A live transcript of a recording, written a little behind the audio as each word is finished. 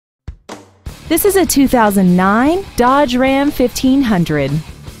This is a 2009 Dodge Ram 1500.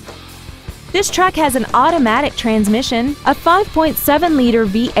 This truck has an automatic transmission, a 5.7-liter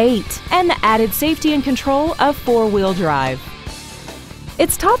V8, and the added safety and control of four-wheel drive.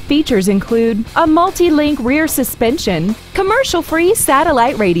 Its top features include a multi-link rear suspension, commercial-free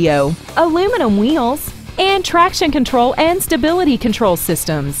satellite radio, aluminum wheels, and traction control and stability control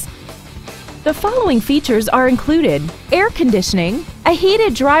systems. The following features are included: air conditioning, a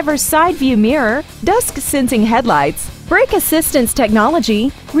heated driver's side view mirror, dusk-sensing headlights, brake assistance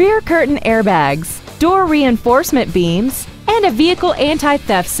technology, rear curtain airbags, door reinforcement beams, and a vehicle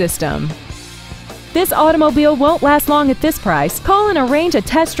anti-theft system. This automobile won't last long at this price. Call and arrange a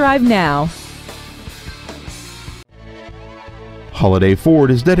test drive now. Holiday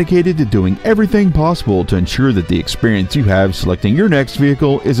Ford is dedicated to doing everything possible to ensure that the experience you have selecting your next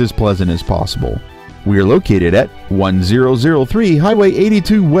vehicle is as pleasant as possible. We are located at 1003 Highway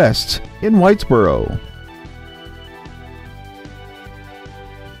 82 West in Whitesboro.